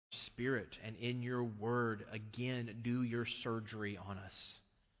Spirit and in your Word again do your surgery on us.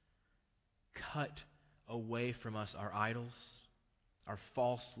 Cut away from us our idols, our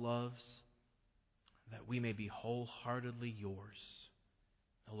false loves, that we may be wholeheartedly yours.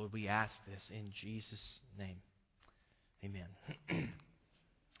 Oh Lord, we ask this in Jesus' name. Amen.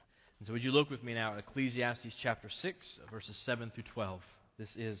 And so would you look with me now at Ecclesiastes chapter 6, verses 7 through 12. This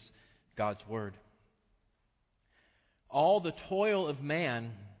is God's Word. All the toil of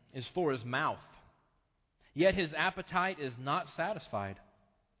man is for his mouth, yet his appetite is not satisfied.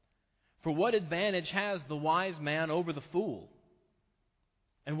 For what advantage has the wise man over the fool?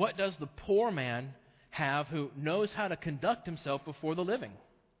 And what does the poor man have who knows how to conduct himself before the living?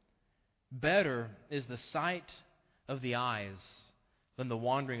 Better is the sight of the eyes than the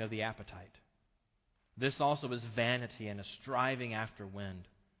wandering of the appetite. This also is vanity and a striving after wind.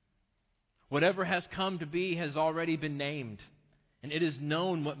 Whatever has come to be has already been named, and it is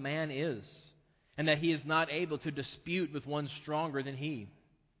known what man is, and that he is not able to dispute with one stronger than he.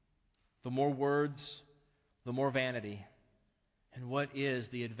 The more words, the more vanity. And what is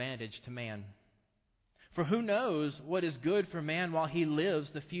the advantage to man? For who knows what is good for man while he lives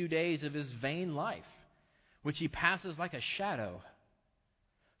the few days of his vain life, which he passes like a shadow?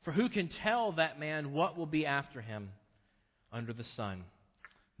 For who can tell that man what will be after him under the sun?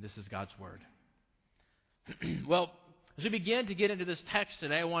 This is God's Word. Well, as we begin to get into this text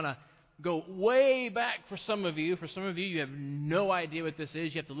today, I want to go way back for some of you. For some of you, you have no idea what this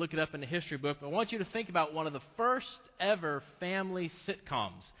is. You have to look it up in the history book. But I want you to think about one of the first ever family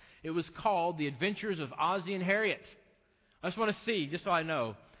sitcoms. It was called The Adventures of Ozzie and Harriet. I just want to see, just so I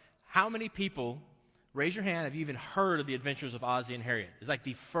know, how many people, raise your hand, have you even heard of The Adventures of Ozzie and Harriet? It's like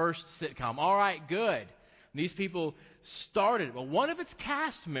the first sitcom. All right, good. These people started. Well, one of its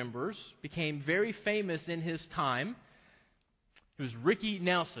cast members became very famous in his time. It was Ricky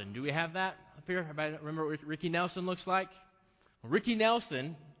Nelson. Do we have that up here? Everybody remember what Ricky Nelson looks like? Well, Ricky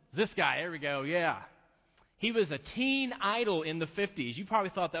Nelson, this guy, there we go, yeah. He was a teen idol in the 50s. You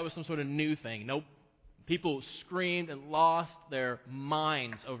probably thought that was some sort of new thing. Nope. People screamed and lost their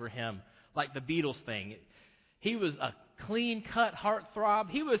minds over him, like the Beatles thing. He was a clean-cut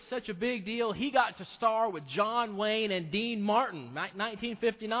heartthrob. He was such a big deal, he got to star with John Wayne and Dean Martin,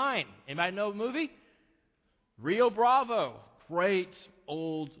 1959. Anybody know the movie? Rio Bravo. Great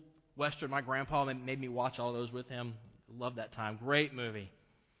old Western. My grandpa made me watch all those with him. Love that time. Great movie.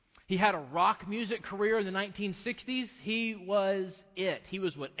 He had a rock music career in the 1960s. He was it. He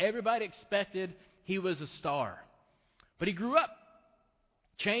was what everybody expected. He was a star. But he grew up,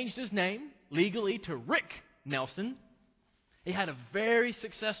 changed his name legally to Rick Nelson. He had a very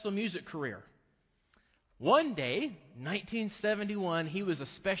successful music career. One day, 1971, he was a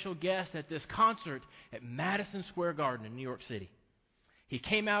special guest at this concert at Madison Square Garden in New York City. He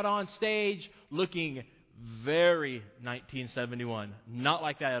came out on stage looking very 1971. Not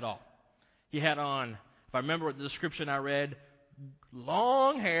like that at all. He had on, if I remember what the description I read,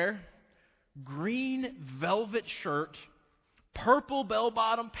 long hair, green velvet shirt, purple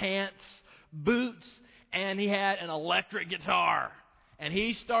bell-bottom pants, boots, and he had an electric guitar. And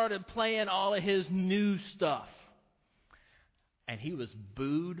he started playing all of his new stuff. And he was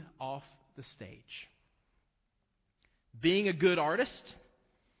booed off the stage. Being a good artist,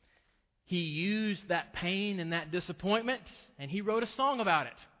 he used that pain and that disappointment, and he wrote a song about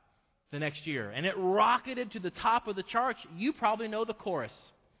it the next year. And it rocketed to the top of the charts. You probably know the chorus.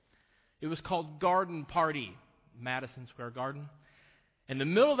 It was called Garden Party, Madison Square Garden. In the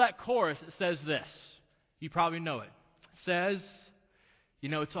middle of that chorus, it says this. You probably know it. It says, you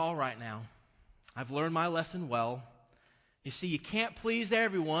know, it's all right now. I've learned my lesson well. You see, you can't please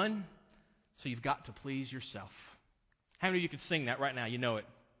everyone, so you've got to please yourself. How many of you could sing that right now? You know it,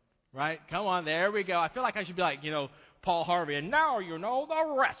 right? Come on, there we go. I feel like I should be like, Paul Harvey, and now you know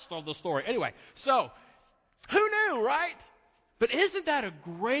the rest of the story. Anyway, so, who knew, right? But isn't that a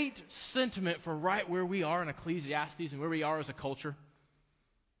great sentiment for right where we are in Ecclesiastes and where we are as a culture?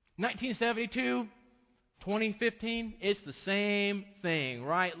 1972, 2015, it's the same thing,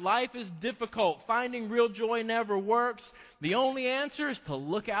 right? Life is difficult. Finding real joy never works. The only answer is to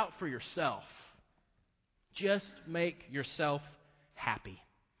look out for yourself. Just make yourself happy.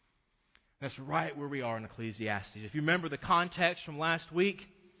 That's right where we are in Ecclesiastes. If you remember the context from last week,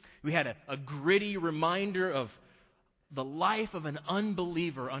 we had a gritty reminder of the life of an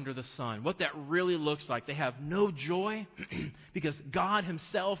unbeliever under the sun, what that really looks like. They have no joy because God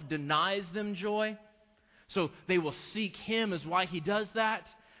Himself denies them joy. So they will seek Him as why He does that.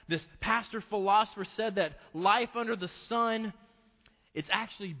 This pastor philosopher said that life under the sun, it's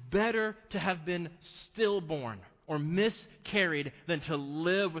actually better to have been stillborn or miscarried than to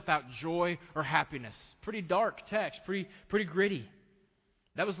live without joy or happiness. Pretty dark text, pretty gritty.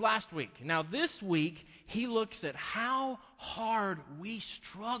 That was last week. Now this week, he looks at how hard we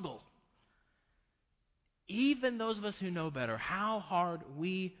struggle. Even those of us who know better, how hard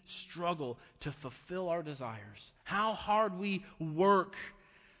we struggle to fulfill our desires. How hard we work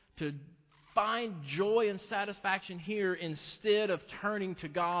to find joy and satisfaction here instead of turning to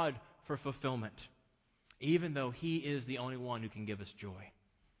God for fulfillment. Even though He is the only one who can give us joy.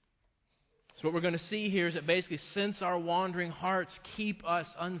 So what we're going to see here is that basically since our wandering hearts keep us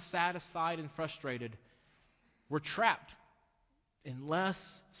unsatisfied and frustrated, we're trapped unless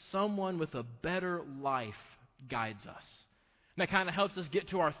someone with a better life guides us. And that kind of helps us get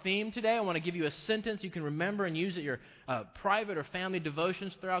to our theme today. I want to give you a sentence you can remember and use at your private or family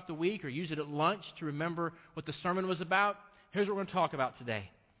devotions throughout the week, or use it at lunch to remember what the sermon was about. Here's what we're going to talk about today.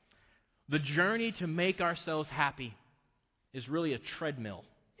 The journey to make ourselves happy is really a treadmill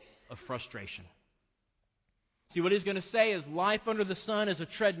of frustration. See, what he's going to say is life under the sun is a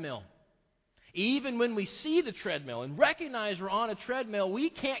treadmill. Even when we see the treadmill and recognize we're on a treadmill, we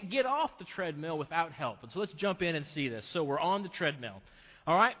can't get off the treadmill without help. And so let's jump in and see this. So we're on the treadmill.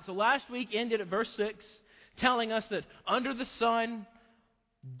 All right, so last week ended at verse 6, telling us that under the sun,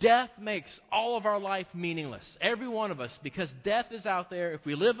 death makes all of our life meaningless. Every one of us, because death is out there. If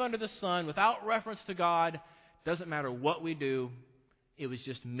we live under the sun without reference to God, doesn't matter what we do, it was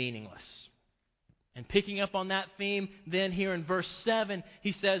just meaningless. And picking up on that theme, then here in verse 7,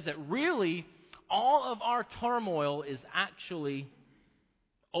 he says that really all of our turmoil is actually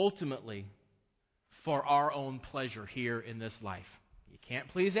ultimately for our own pleasure here in this life. You can't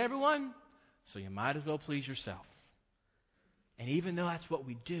please everyone, so you might as well please yourself. And even though that's what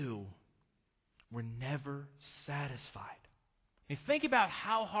we do, we're never satisfied. I mean, think about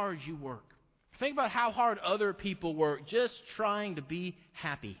how hard you work. Think about how hard other people work just trying to be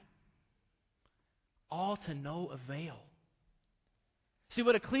happy. All to no avail. See,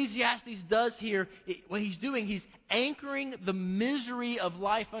 what Ecclesiastes does here, what he's doing, he's anchoring the misery of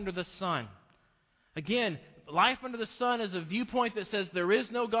life under the sun. Again, life under the sun is a viewpoint that says there is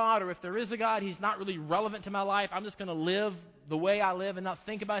no God, or if there is a God, He's not really relevant to my life. I'm just going to live the way I live and not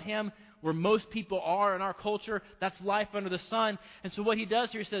think about Him. Where most people are in our culture, that's life under the sun. And so what he does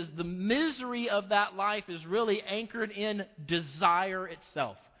here, he says the misery of that life is really anchored in desire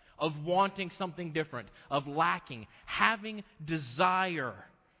itself. Of wanting something different, of lacking, having desire.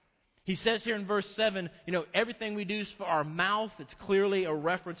 He says here in verse 7, everything we do is for our mouth. It's clearly a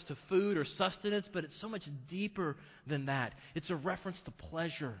reference to food or sustenance, but it's so much deeper than that. It's a reference to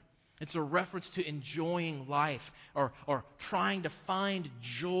pleasure. It's a reference to enjoying life or trying to find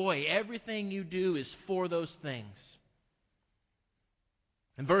joy. Everything you do is for those things.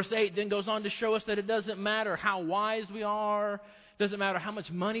 And verse 8 then goes on to show us that it doesn't matter how wise we are, doesn't matter how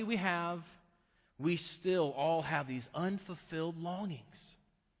much money we have, we still all have these unfulfilled longings.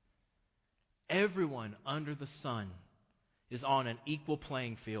 Everyone under the sun is on an equal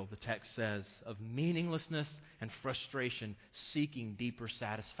playing field, the text says, of meaninglessness and frustration, seeking deeper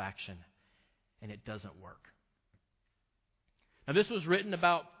satisfaction. And it doesn't work. Now, this was written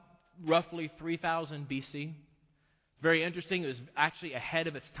about roughly 3000 BC. Very interesting. It was actually ahead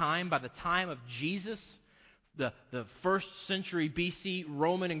of its time. By the time of Jesus, the first century BC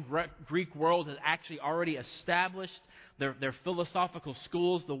Roman and Greek world had actually already established their philosophical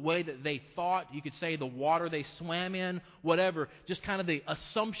schools, the way that they thought. You could say the water they swam in, whatever. Just kind of the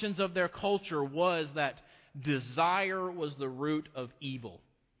assumptions of their culture was that desire was the root of evil.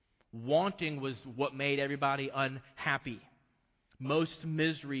 Wanting was what made everybody unhappy. Most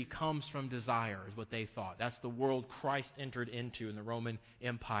misery comes from desire, is what they thought. That's the world Christ entered into in the Roman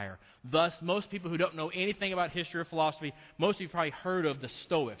Empire. Thus, most people who don't know anything about history or philosophy, most of you probably heard of the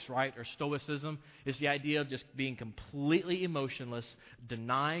Stoics, right? Or Stoicism is the idea of just being completely emotionless,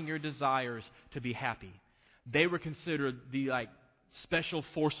 denying your desires to be happy. They were considered the special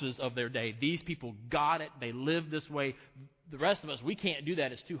forces of their day. These people got it. They lived this way. The rest of us, we can't do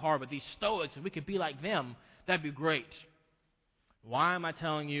that. It's too hard. But these Stoics, if we could be like them, that'd be great. Why am I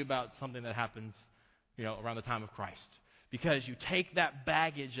telling you about something that happens, around the time of Christ? Because you take that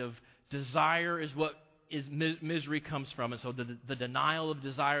baggage of desire is what misery comes from, and so the denial of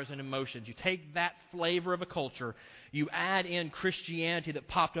desires and emotions. You take that flavor of a culture, you add in Christianity that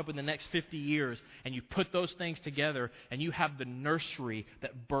popped up in the next 50 years, and you put those things together, and you have the nursery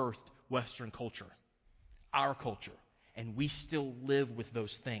that birthed Western culture, our culture, and we still live with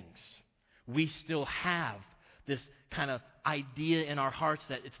those things. We still have this kind of idea in our hearts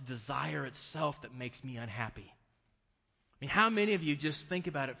that it's desire itself that makes me unhappy. I mean, how many of you just think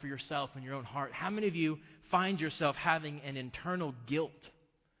about it for yourself in your own heart? How many of you find yourself having an internal guilt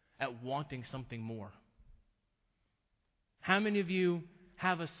at wanting something more? How many of you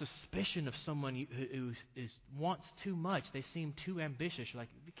have a suspicion of someone who wants too much? They seem too ambitious. You're like,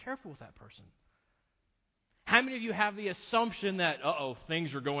 be careful with that person. How many of you have the assumption that,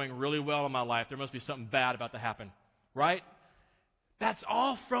 things are going really well in my life, there must be something bad about to happen, right? That's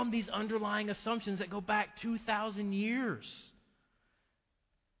all from these underlying assumptions that go back 2,000 years.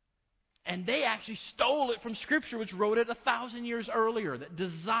 And they actually stole it from Scripture, which wrote it 1,000 years earlier. That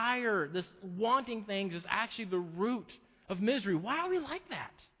desire, this wanting things, is actually the root of misery. Why are we like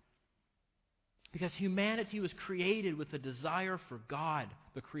that? Because humanity was created with a desire for God,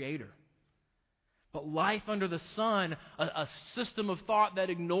 the Creator. But life under the sun, a system of thought that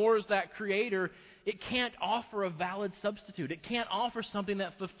ignores that Creator, it can't offer a valid substitute. It can't offer something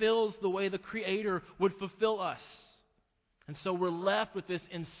that fulfills the way the Creator would fulfill us. And so we're left with this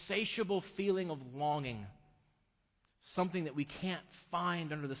insatiable feeling of longing. Something that we can't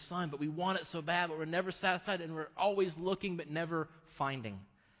find under the sun, but we want it so bad, but we're never satisfied, and we're always looking but never finding.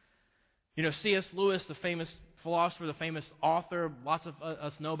 You know, C.S. Lewis, the famous philosopher, the famous author, lots of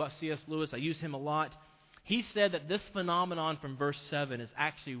us know about C.S. Lewis. I use him a lot. He said that this phenomenon from verse 7 is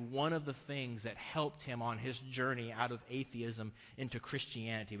actually one of the things that helped him on his journey out of atheism into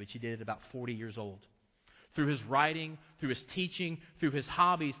Christianity, which he did at about 40 years old. Through his writing, through his teaching, through his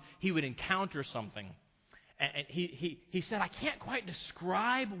hobbies, he would encounter something. And he said, I can't quite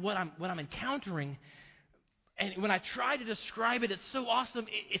describe what I'm encountering. And when I try to describe it, it's so awesome,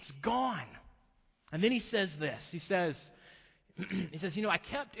 it's gone. And then he says this. He says, I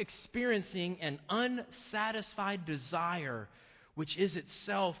kept experiencing an unsatisfied desire, which is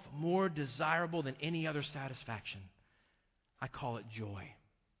itself more desirable than any other satisfaction. I call it joy.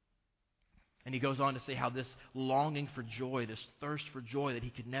 And he goes on to say how this longing for joy, this thirst for joy that he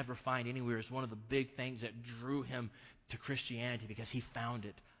could never find anywhere, is one of the big things that drew him to Christianity, because he found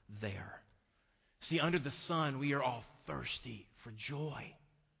it there. See, under the sun, we are all thirsty for joy.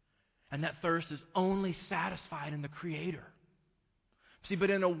 And that thirst is only satisfied in the Creator. See,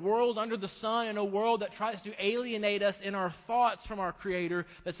 but in a world under the sun, in a world that tries to alienate us in our thoughts from our Creator,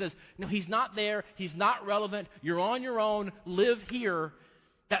 that says, no, He's not there, He's not relevant, you're on your own, live here.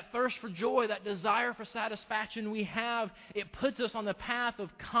 That thirst for joy, that desire for satisfaction we have, it puts us on the path of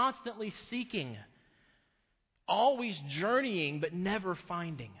constantly seeking, always journeying, but never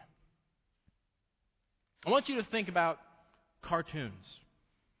finding. I want you to think about cartoons.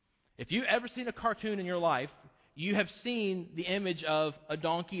 If you've ever seen a cartoon in your life, you have seen the image of a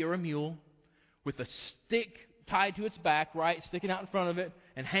donkey or a mule with a stick tied to its back, right, sticking out in front of it,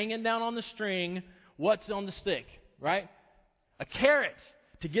 and hanging down on the string. What's on the stick, right? A carrot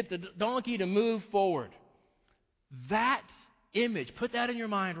to get the donkey to move forward. That image, put that in your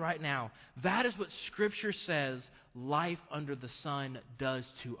mind right now. That is what Scripture says life under the sun does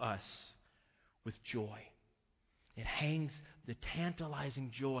to us with joy. It hangs the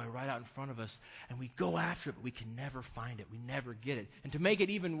tantalizing joy right out in front of us, and we go after it, but we can never find it. We never get it. And to make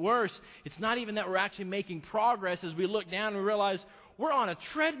it even worse, it's not even that we're actually making progress. As we look down and realize we're on a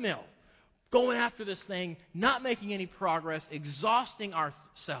treadmill, going after this thing, not making any progress, exhausting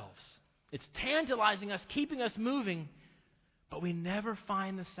ourselves. It's tantalizing us, keeping us moving, but we never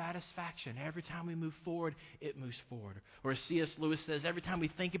find the satisfaction. Every time we move forward, it moves forward. Or as C.S. Lewis says, every time we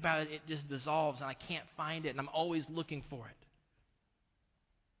think about it, it just dissolves, and I can't find it, and I'm always looking for it.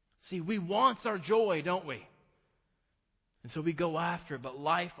 See, we want our joy, don't we? And so we go after it, but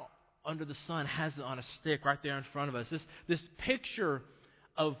life under the sun has it on a stick right there in front of us. This picture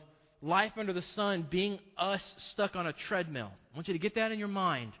of life under the sun being us stuck on a treadmill. I want you to get that in your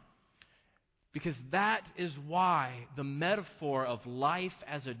mind, because that is why the metaphor of life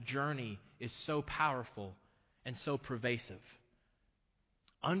as a journey is so powerful and so pervasive.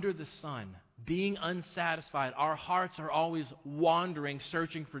 Under the sun, being unsatisfied, our hearts are always wandering,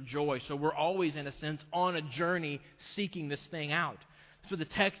 searching for joy. So we're always, in a sense, on a journey seeking this thing out. That's what the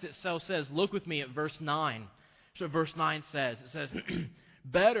text itself says. Look with me at verse 9. That's what verse 9 says. It says,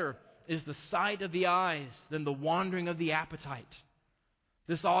 better is the sight of the eyes than the wandering of the appetite.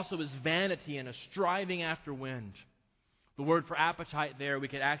 This also is vanity and a striving after wind. The word for appetite there we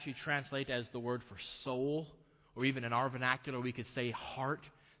could actually translate as the word for soul, or even in our vernacular we could say heart.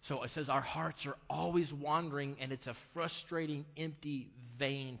 So it says our hearts are always wandering, and it's a frustrating, empty,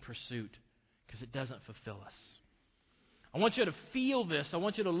 vain pursuit because it doesn't fulfill us. I want you to feel this. I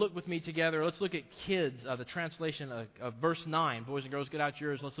want you to look with me together. Let's look at kids, the translation of verse 9. Boys and girls, get out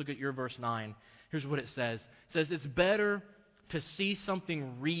yours. Let's look at your verse 9. Here's what it says. It says, it's better to see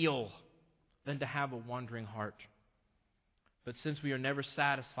something real than to have a wandering heart. But since we are never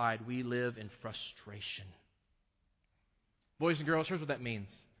satisfied, we live in frustration. Boys and girls, here's what that means.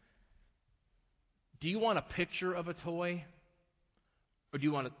 Do you want a picture of a toy, or do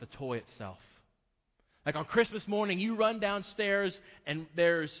you want the toy itself? Like on Christmas morning, you run downstairs and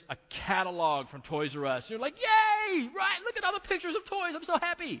there's a catalog from Toys R Us. You're like, yay! Right? Look at all the pictures of toys. I'm so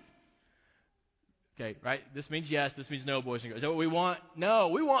happy. Okay, right? This means yes. This means no, boys and girls. Is that what we want? No,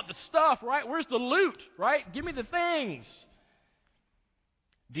 we want the stuff, right? Where's the loot, right? Give me the things.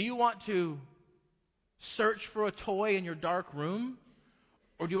 Do you want to search for a toy in your dark room?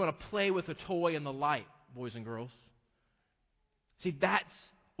 Or do you want to play with a toy in the light, boys and girls? See, that's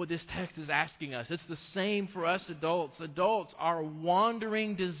what this text is asking us. It's the same for us adults. Adults, our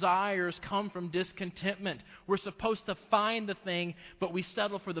wandering desires come from discontentment. We're supposed to find the thing, but we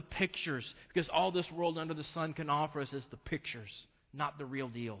settle for the pictures because all this world under the sun can offer us is the pictures, not the real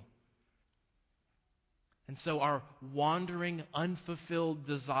deal. And so our wandering, unfulfilled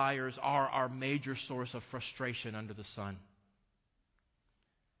desires are our major source of frustration under the sun.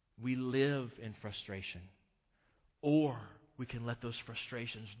 We live in frustration. Or we can let those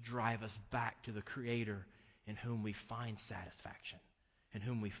frustrations drive us back to the Creator in whom we find satisfaction, in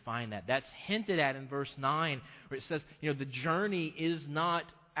whom we find that. That's hinted at in verse 9, where it says, the journey is not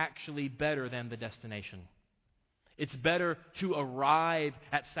actually better than the destination. It's better to arrive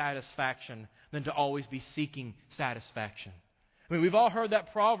at satisfaction than to always be seeking satisfaction. I mean, we've all heard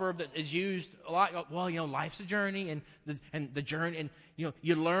that proverb that is used a lot. Well, life's a journey, and the journey, and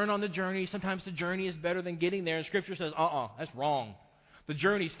you learn on the journey. Sometimes the journey is better than getting there. And Scripture says, that's wrong. The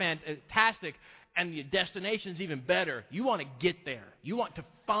journey's fantastic, and the destination's even better. You want to get there. You want to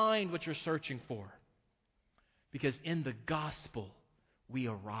find what you're searching for. Because in the gospel, we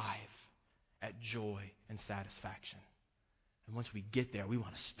arrive at joy and satisfaction. And once we get there, we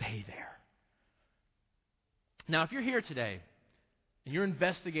want to stay there. Now, if you're here today, and you're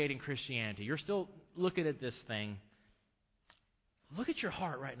investigating Christianity, you're still looking at this thing, look at your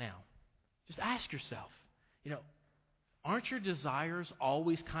heart right now. Just ask yourself, aren't your desires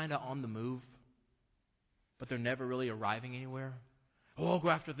always kind of on the move, but they're never really arriving anywhere? Oh, I'll go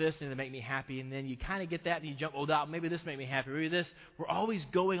after this and it'll make me happy, and then you kind of get that and you jump, maybe this make me happy, maybe this. We're always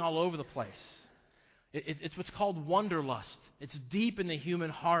going all over the place. It's what's called wanderlust. It's deep in the human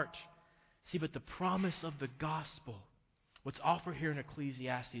heart. See, but the promise of the gospel, what's offered here in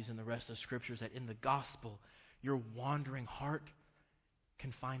Ecclesiastes and the rest of Scripture, is that in the gospel, your wandering heart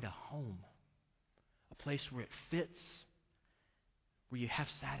can find a home, a place where it fits, where you have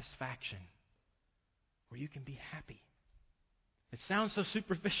satisfaction, where you can be happy. It sounds so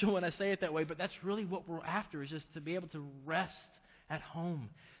superficial when I say it that way, but that's really what we're after, is just to be able to rest at home.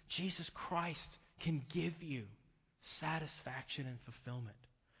 Jesus Christ can give you satisfaction and fulfillment.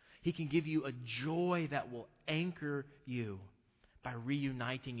 He can give you a joy that will anchor you by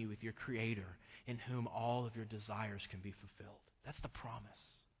reuniting you with your Creator, in whom all of your desires can be fulfilled. That's the promise.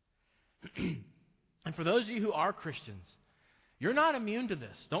 And for those of you who are Christians, you're not immune to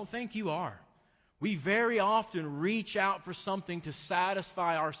this. Don't think you are. We very often reach out for something to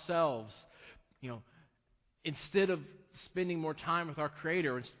satisfy ourselves, instead of spending more time with our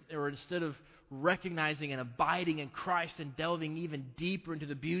Creator, or instead of recognizing and abiding in Christ and delving even deeper into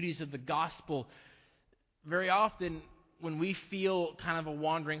the beauties of the gospel. Very often, when we feel kind of a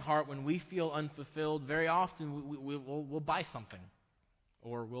wandering heart, when we feel unfulfilled, very often we'll buy something,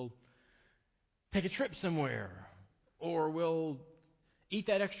 or we'll take a trip somewhere, or we'll eat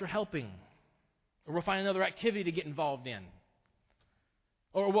that extra helping, or we'll find another activity to get involved in,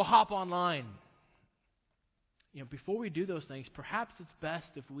 or we'll hop online. Before we do those things, perhaps it's best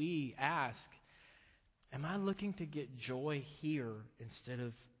if we ask, am I looking to get joy here instead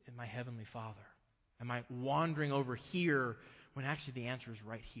of in my Heavenly Father? Am I wandering over here when actually the answer is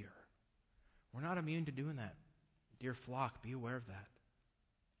right here? We're not immune to doing that. Dear flock, be aware of that.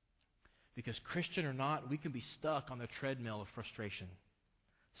 Because Christian or not, we can be stuck on the treadmill of frustration,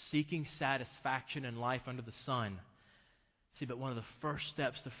 seeking satisfaction in life under the sun. See, but one of the first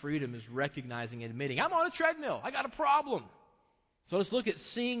steps to freedom is recognizing and admitting, I'm on a treadmill. I got a problem. So let's look at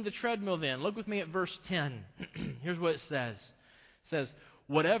seeing the treadmill then. Look with me at verse 10. Here's what it says. It says,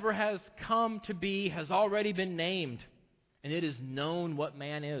 whatever has come to be has already been named, and it is known what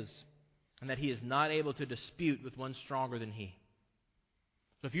man is, and that he is not able to dispute with one stronger than he.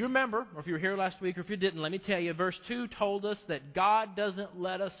 So if you remember, or if you were here last week, or if you didn't, let me tell you, verse 2 told us that God doesn't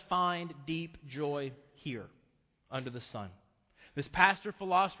let us find deep joy here under the sun. This pastor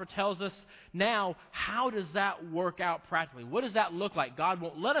philosopher tells us now, how does that work out practically? What does that look like? God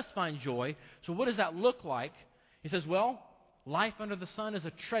won't let us find joy, so what does that look like? He says, life under the sun is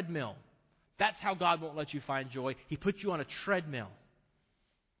a treadmill. That's how God won't let you find joy. He puts you on a treadmill.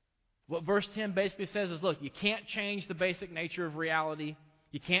 What verse 10 basically says is, look, you can't change the basic nature of reality.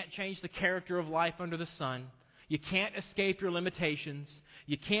 You can't change the character of life under the sun. You can't escape your limitations.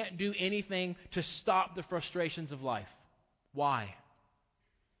 You can't do anything to stop the frustrations of life. Why?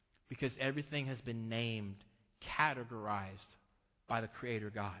 Because everything has been named, categorized by the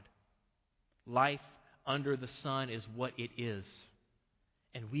Creator God. Life under the sun is what it is.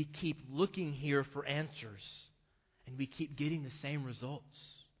 And we keep looking here for answers. And we keep getting the same results.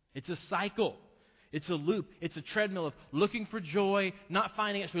 It's a cycle. It's a loop. It's a treadmill of looking for joy, not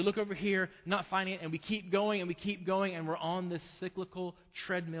finding it. So we look over here, not finding it, and we keep going and we keep going, and we're on this cyclical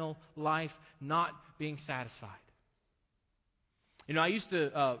treadmill life, not being satisfied. You know, I used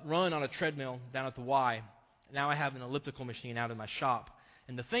to run on a treadmill down at the Y. Now I have an elliptical machine out in my shop.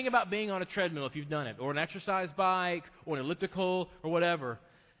 And the thing about being on a treadmill, if you've done it, or an exercise bike, or an elliptical, or whatever,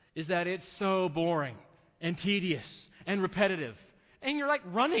 is that it's so boring and tedious and repetitive. And you're like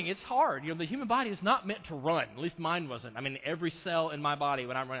running. It's hard. You know, the human body is not meant to run. At least mine wasn't. I mean, every cell in my body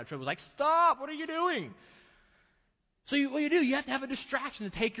when I'm running a treadmill was like, stop, what are you doing? So what you do, you have to have a distraction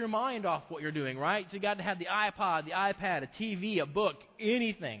to take your mind off what you're doing, right? So you got to have the iPod, the iPad, a TV, a book,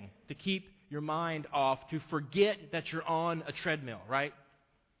 anything to keep your mind off, to forget that you're on a treadmill, right?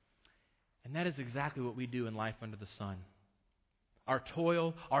 And that is exactly what we do in life under the sun. Our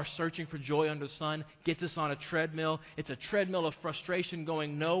toil, our searching for joy under the sun gets us on a treadmill. It's a treadmill of frustration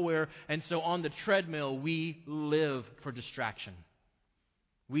going nowhere. And so on the treadmill, we live for distraction.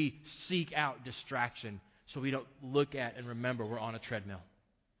 We seek out distraction so we don't look at and remember we're on a treadmill.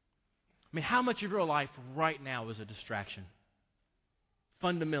 I mean, how much of your life right now is a distraction?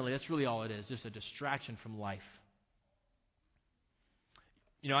 Fundamentally, that's really all it is, just a distraction from life.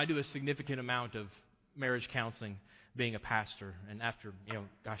 You know, I do a significant amount of marriage counseling being a pastor, and after,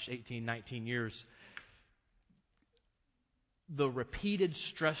 18, 19 years, the repeated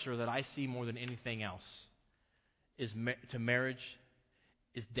stressor that I see more than anything else is to marriage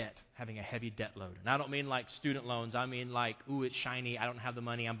is debt, having a heavy debt load. And I don't mean like student loans. I mean like, ooh, it's shiny, I don't have the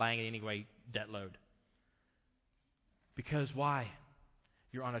money, I'm buying it anyway, debt load. Because why?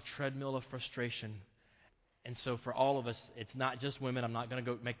 You're on a treadmill of frustration. And so for all of us, it's not just women. I'm not going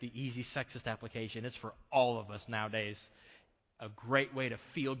to go make the easy sexist application. It's for all of us nowadays. A great way to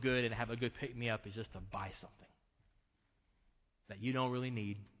feel good and have a good pick-me-up is just to buy something that you don't really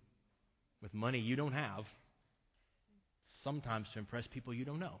need with money you don't have, sometimes to impress people you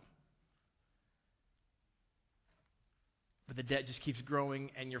don't know. But the debt just keeps growing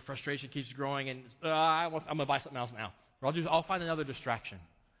and your frustration keeps growing, and I'm going to buy something else now. Or I'll find another distraction.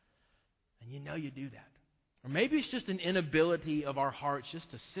 And you do that. Or maybe it's just an inability of our hearts just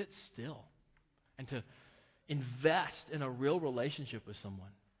to sit still and to invest in a real relationship with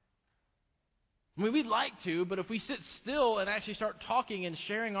someone. I mean, we'd like to, but if we sit still and actually start talking and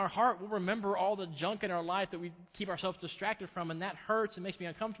sharing our heart, we'll remember all the junk in our life that we keep ourselves distracted from, and that hurts and makes me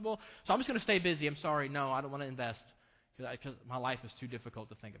uncomfortable. So I'm just going to stay busy. I'm sorry. No, I don't want to invest because my life is too difficult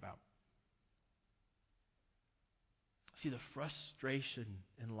to think about. See, the frustration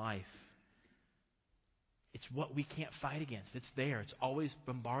in life, it's what we can't fight against. It's there. It's always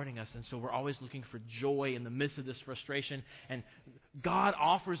bombarding us. And so we're always looking for joy in the midst of this frustration. And God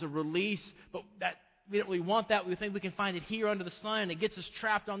offers a release, but that we don't really want that. We think we can find it here under the sun. And it gets us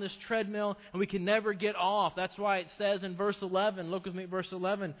trapped on this treadmill, and we can never get off. That's why it says in verse 11, look with me at verse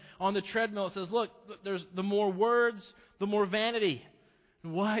 11. On the treadmill it says, look, there's the more words, the more vanity.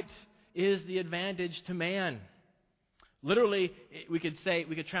 What is the advantage to man? Literally, we could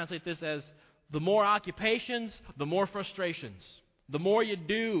translate this as, the more occupations, the more frustrations. The more you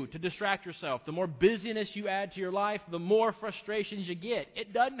do to distract yourself, the more busyness you add to your life, the more frustrations you get.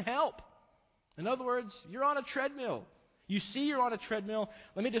 It doesn't help. In other words, you're on a treadmill. You see you're on a treadmill.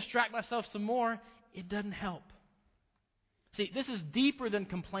 Let me distract myself some more. It doesn't help. See, this is deeper than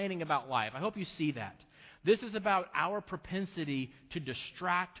complaining about life. I hope you see that. This is about our propensity to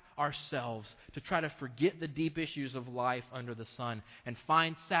distract ourselves, to try to forget the deep issues of life under the sun and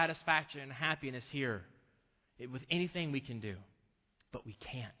find satisfaction and happiness here with anything we can do. But we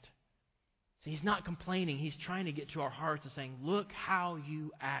can't. See, he's not complaining. He's trying to get to our hearts and saying, look how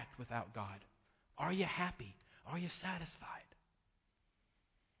you act without God. Are you happy? Are you satisfied?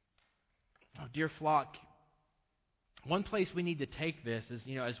 Oh, dear flock, one place we need to take this is,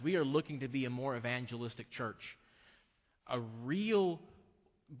 as we are looking to be a more evangelistic church, a real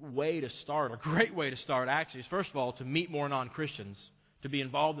way to start, a great way to start actually, is first of all to meet more non-Christians, to be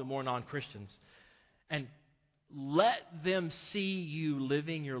involved in more non-Christians, and let them see you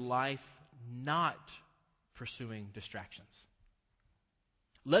living your life not pursuing distractions.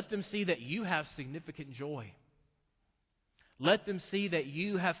 Let them see that you have significant joy. Let them see that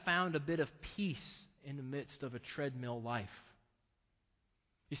you have found a bit of peace in the midst of a treadmill life.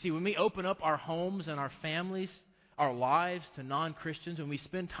 You see, when we open up our homes and our families, our lives to non-Christians, when we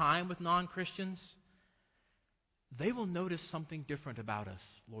spend time with non-Christians, they will notice something different about us,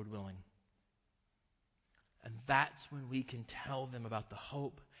 Lord willing. And that's when we can tell them about the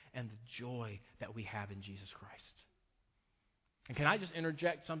hope and the joy that we have in Jesus Christ. And can I just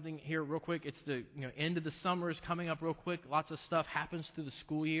interject something here real quick? It's the end of the summer is coming up real quick. Lots of stuff happens through the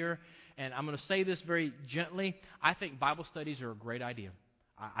school year. And I'm going to say this very gently. I think Bible studies are a great idea.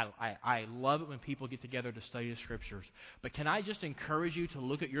 I love it when people get together to study the Scriptures. But can I just encourage you to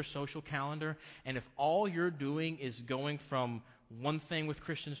look at your social calendar, and if all you're doing is going from one thing with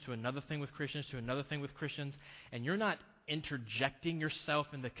Christians to another thing with Christians to another thing with Christians, and you're not interjecting yourself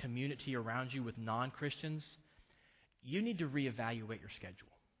in the community around you with non-Christians, you need to reevaluate your schedule.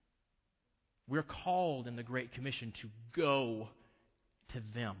 We're called in the Great Commission to go to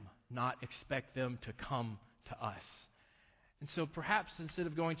them, not expect them to come to us. And so perhaps instead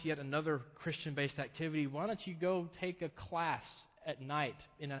of going to yet another Christian-based activity, why don't you go take a class at night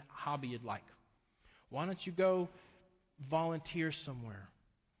in a hobby you'd like? Why don't you go volunteer somewhere?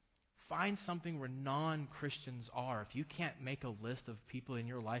 Find something where non-Christians are. If you can't make a list of people in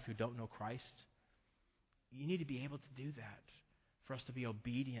your life who don't know Christ, you need to be able to do that for us to be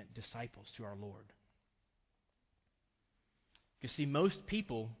obedient disciples to our Lord. You see, most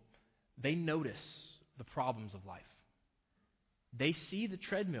people, they notice the problems of life. They see the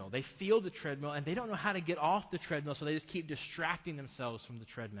treadmill, they feel the treadmill, and they don't know how to get off the treadmill, so they just keep distracting themselves from the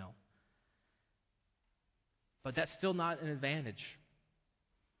treadmill. But that's still not an advantage.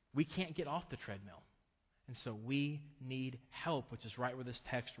 We can't get off the treadmill. And so we need help, which is right where this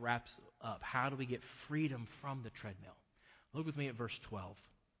text wraps up. How do we get freedom from the treadmill? Look with me at verse 12.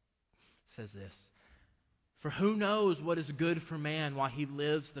 It says this: "For who knows what is good for man while he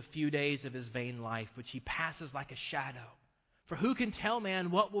lives the few days of his vain life, which he passes like a shadow? For who can tell man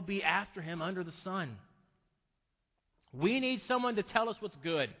what will be after him under the sun?" We need someone to tell us what's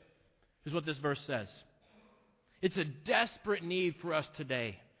good, is what this verse says. It's a desperate need for us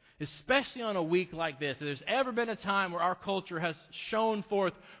today, especially on a week like this. If there's ever been a time where our culture has shown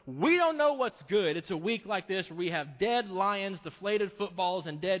forth, we don't know what's good, it's a week like this where we have dead lions, deflated footballs,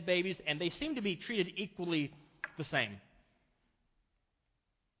 and dead babies, and they seem to be treated equally the same.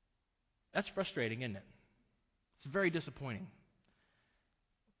 That's frustrating, isn't it? It's very disappointing.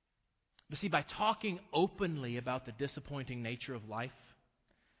 But see, by talking openly about the disappointing nature of life,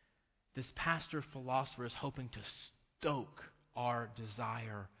 this pastor-philosopher is hoping to stoke our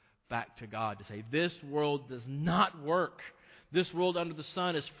desire back to God, to say, this world does not work. This world under the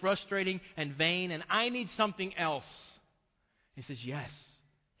sun is frustrating and vain, and I need something else. He says, yes,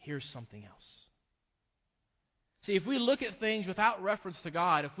 here's something else. See, if we look at things without reference to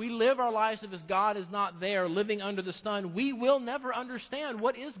God, if we live our lives as if God is not there, living under the sun, we will never understand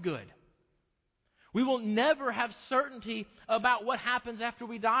what is good. We will never have certainty about what happens after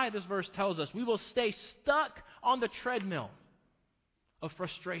we die, this verse tells us. We will stay stuck on the treadmill of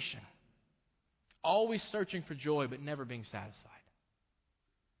frustration, always searching for joy but never being satisfied.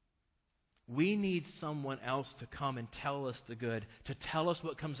 We need someone else to come and tell us the good, to tell us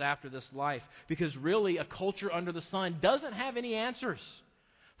what comes after this life, because really a culture under the sun doesn't have any answers.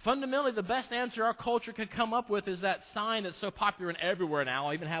 Fundamentally, the best answer our culture could come up with is that sign that's so popular and everywhere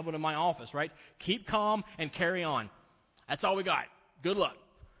now. I even have one in my office, right? Keep calm and carry on. That's all we got. Good luck.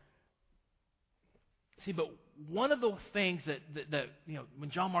 See, but one of the things that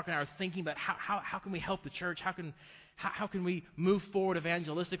when John Mark and I are thinking about how can we help the church, how can we move forward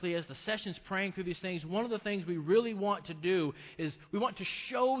evangelistically as the session's praying through these things, one of the things we really want to do is we want to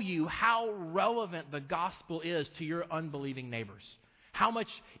show you how relevant the gospel is to your unbelieving neighbors. How much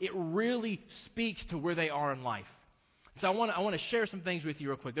it really speaks to where they are in life. So I want to share some things with you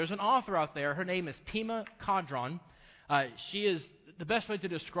real quick. There's an author out there. Her name is Pema Chodron. She is, the best way to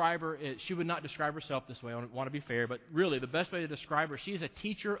describe her is, she would not describe herself this way, I want to be fair, but really the best way to describe her, she's a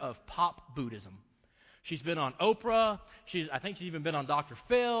teacher of pop Buddhism. She's been on Oprah. I think she's even been on Dr.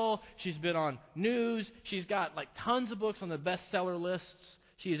 Phil. She's been on news. She's got like tons of books on the bestseller lists.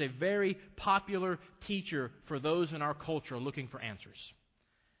 She is a very popular teacher for those in our culture looking for answers.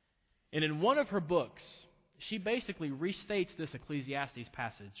 And in one of her books, she basically restates this Ecclesiastes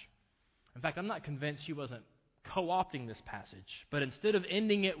passage. In fact, I'm not convinced she wasn't co-opting this passage. But instead of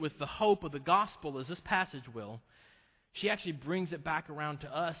ending it with the hope of the gospel, as this passage will, she actually brings it back around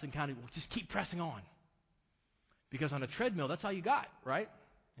to us and kind of just keep pressing on. Because on a treadmill, that's all you got, right?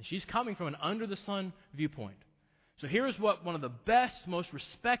 And she's coming from an under-the-sun viewpoint. So here is what one of the best, most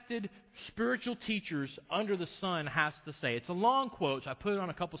respected spiritual teachers under the sun has to say. It's a long quote, so I put it on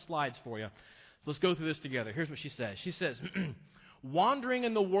a couple slides for you. Let's go through this together. Here's what she says. She says, wandering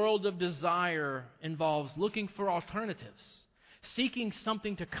in the world of desire involves looking for alternatives, seeking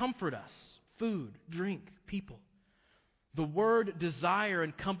something to comfort us, food, drink, people. The word desire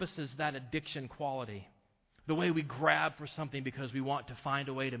encompasses that addiction quality, the way we grab for something because we want to find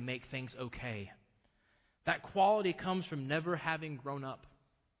a way to make things okay. That quality comes from never having grown up.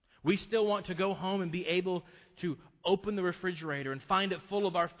 We still want to go home and be able to open the refrigerator and find it full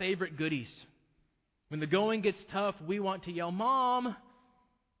of our favorite goodies. When the going gets tough, we want to yell, "Mom!"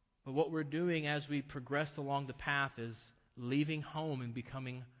 But what we're doing as we progress along the path is leaving home and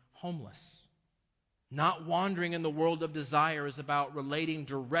becoming homeless. Not wandering in the world of desire is about relating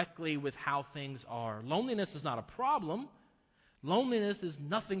directly with how things are. Loneliness is not a problem. Loneliness is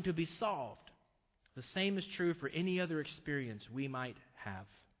nothing to be solved. The same is true for any other experience we might have.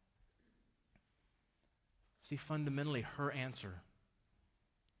 See, fundamentally, her answer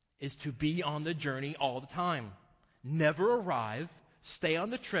is to be on the journey all the time. Never arrive, stay on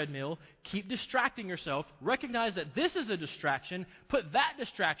the treadmill, keep distracting yourself, recognize that this is a distraction, put that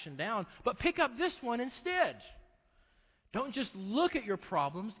distraction down, but pick up this one instead. Don't just look at your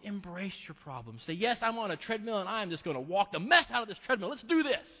problems, embrace your problems. Say, yes, I'm on a treadmill and I'm just going to walk the mess out of this treadmill. Let's do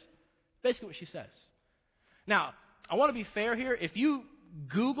this. Basically what she says. Now, I want to be fair here. If you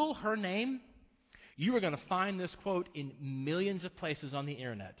Google her name, you are going to find this quote in millions of places on the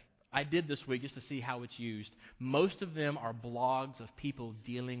internet. I did this week just to see how it's used. Most of them are blogs of people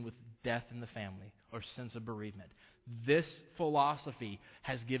dealing with death in the family or sense of bereavement. This philosophy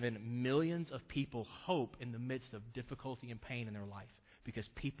has given millions of people hope in the midst of difficulty and pain in their life, because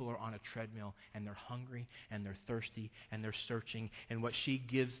people are on a treadmill and they're hungry and they're thirsty and they're searching. And what she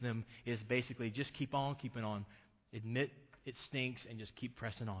gives them is basically just keep on keeping on. Admit it stinks and just keep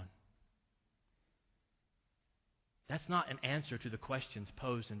pressing on. That's not an answer to the questions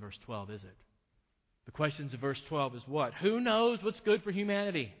posed in verse 12, is it? The questions of verse 12 is what? Who knows what's good for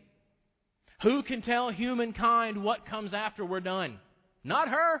humanity? Who can tell humankind what comes after we're done? Not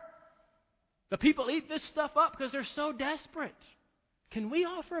her. The people eat this stuff up because they're so desperate. Can we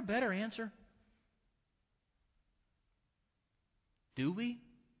offer a better answer? Do we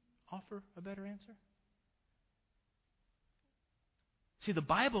offer a better answer? See, the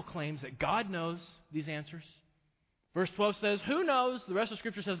Bible claims that God knows these answers. Verse 12 says, who knows? The rest of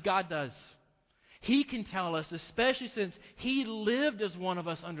Scripture says God does. He can tell us, especially since He lived as one of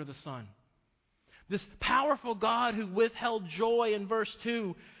us under the sun. This powerful God who withheld joy in verse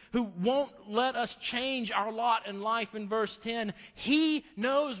 2, who won't let us change our lot in life in verse 10. He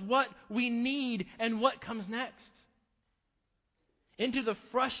knows what we need and what comes next. Into the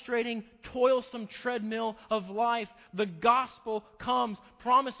frustrating, toilsome treadmill of life, the gospel comes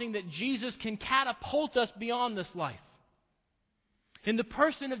promising that Jesus can catapult us beyond this life. In the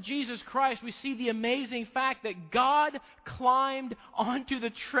person of Jesus Christ, we see the amazing fact that God climbed onto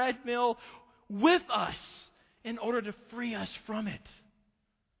the treadmill with us in order to free us from it.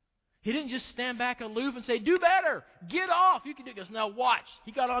 He didn't just stand back aloof and say, do better, get off. You can do this. Now watch.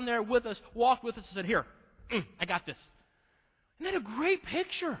 He got on there with us, walked with us and said, here, I got this. Isn't that a great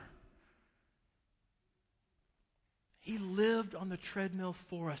picture? He lived on the treadmill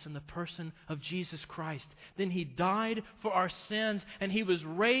for us in the person of Jesus Christ. Then He died for our sins and He was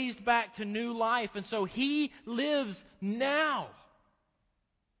raised back to new life. And so He lives now.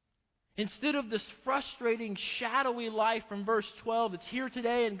 Instead of this frustrating, shadowy life from verse 12, it's here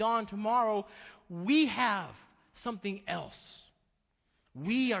today and gone tomorrow, we have something else.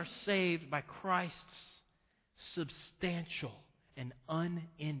 We are saved by Christ's substantial and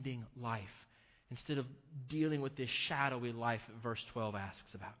unending life, instead of dealing with this shadowy life that verse 12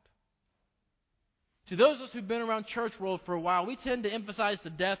 asks about. See, those of us who've been around church world for a while, we tend to emphasize the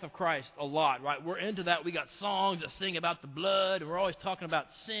death of Christ a lot, right? We're into that. We got songs that sing about the blood, and we're always talking about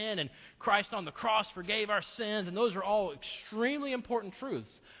sin, and Christ on the cross forgave our sins, and those are all extremely important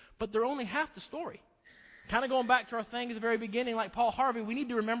truths. But they're only half the story. Kind of going back to our thing at the very beginning, like Paul Harvey, we need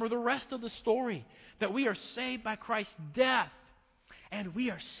to remember the rest of the story, that we are saved by Christ's death, and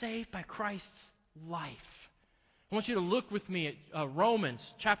we are saved by Christ's life. I want you to look with me at Romans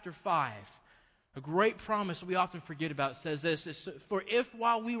chapter 5. A great promise we often forget about says this, for if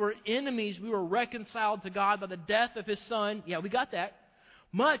while we were enemies we were reconciled to God by the death of His Son, yeah, we got that,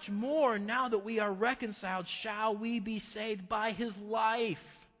 much more now that we are reconciled shall we be saved by His life.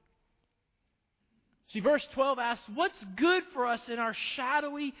 See, verse 12 asks, what's good for us in our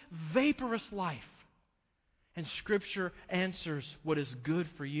shadowy, vaporous life? And Scripture answers what is good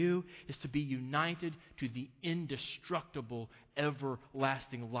for you is to be united to the indestructible,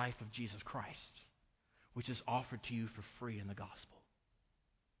 everlasting life of Jesus Christ, which is offered to you for free in the gospel.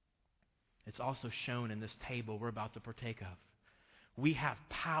 It's also shown in this table we're about to partake of. We have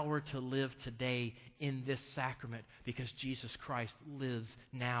power to live today in this sacrament because Jesus Christ lives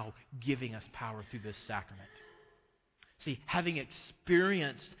now, giving us power through this sacrament. See, having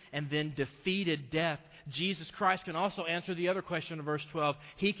experienced and then defeated death, Jesus Christ can also answer the other question in verse 12.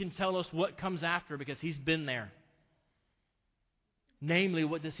 He can tell us what comes after because He's been there. Namely,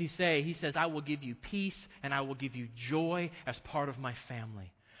 what does He say? He says, I will give you peace and I will give you joy as part of my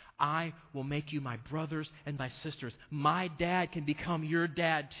family. I will make you my brothers and my sisters. My dad can become your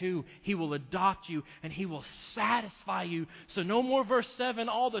dad too. He will adopt you and He will satisfy you. So no more verse 7,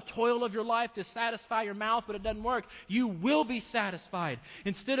 all the toil of your life to satisfy your mouth, but it doesn't work. You will be satisfied.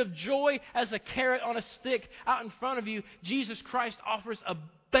 Instead of joy as a carrot on a stick out in front of you, Jesus Christ offers a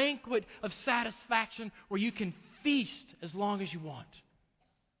banquet of satisfaction where you can feast as long as you want.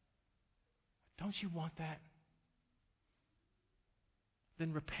 Don't you want that?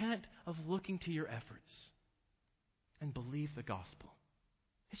 Then repent of looking to your efforts and believe the gospel.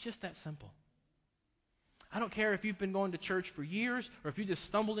 It's just that simple. I don't care if you've been going to church for years or if you just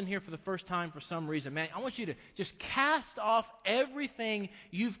stumbled in here for the first time for some reason. Man, I want you to just cast off everything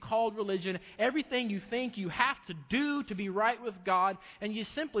you've called religion, everything you think you have to do to be right with God, and you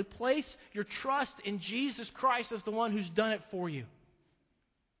simply place your trust in Jesus Christ as the one who's done it for you.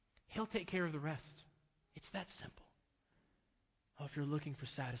 He'll take care of the rest. It's that simple. Oh, if you're looking for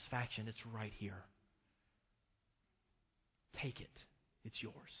satisfaction, it's right here. Take it. It's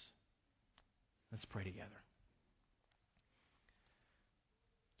yours. Let's pray together.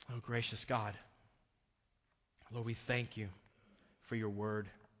 Oh, gracious God, Lord, we thank You for Your word.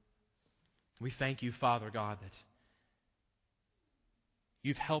 We thank You, Father God, that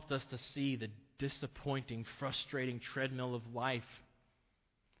You've helped us to see the disappointing, frustrating treadmill of life,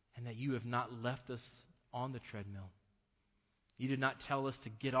 and that You have not left us on the treadmill. You did not tell us to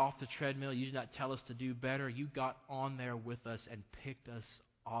get off the treadmill. You did not tell us to do better. You got on there with us and picked us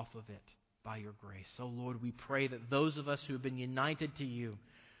off of it by Your grace. So, Lord, we pray that those of us who have been united to You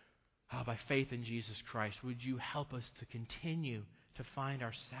by faith in Jesus Christ, would You help us to continue to find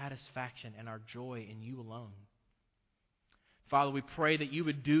our satisfaction and our joy in You alone. Father, we pray that You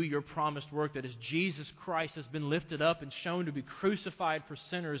would do Your promised work, that as Jesus Christ has been lifted up and shown to be crucified for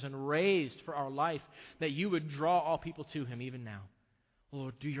sinners and raised for our life, that You would draw all people to Him even now.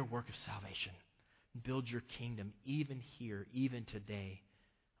 Lord, do Your work of salvation. Build Your kingdom even here, even today.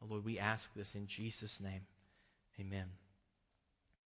 Lord, we ask this in Jesus' name. Amen.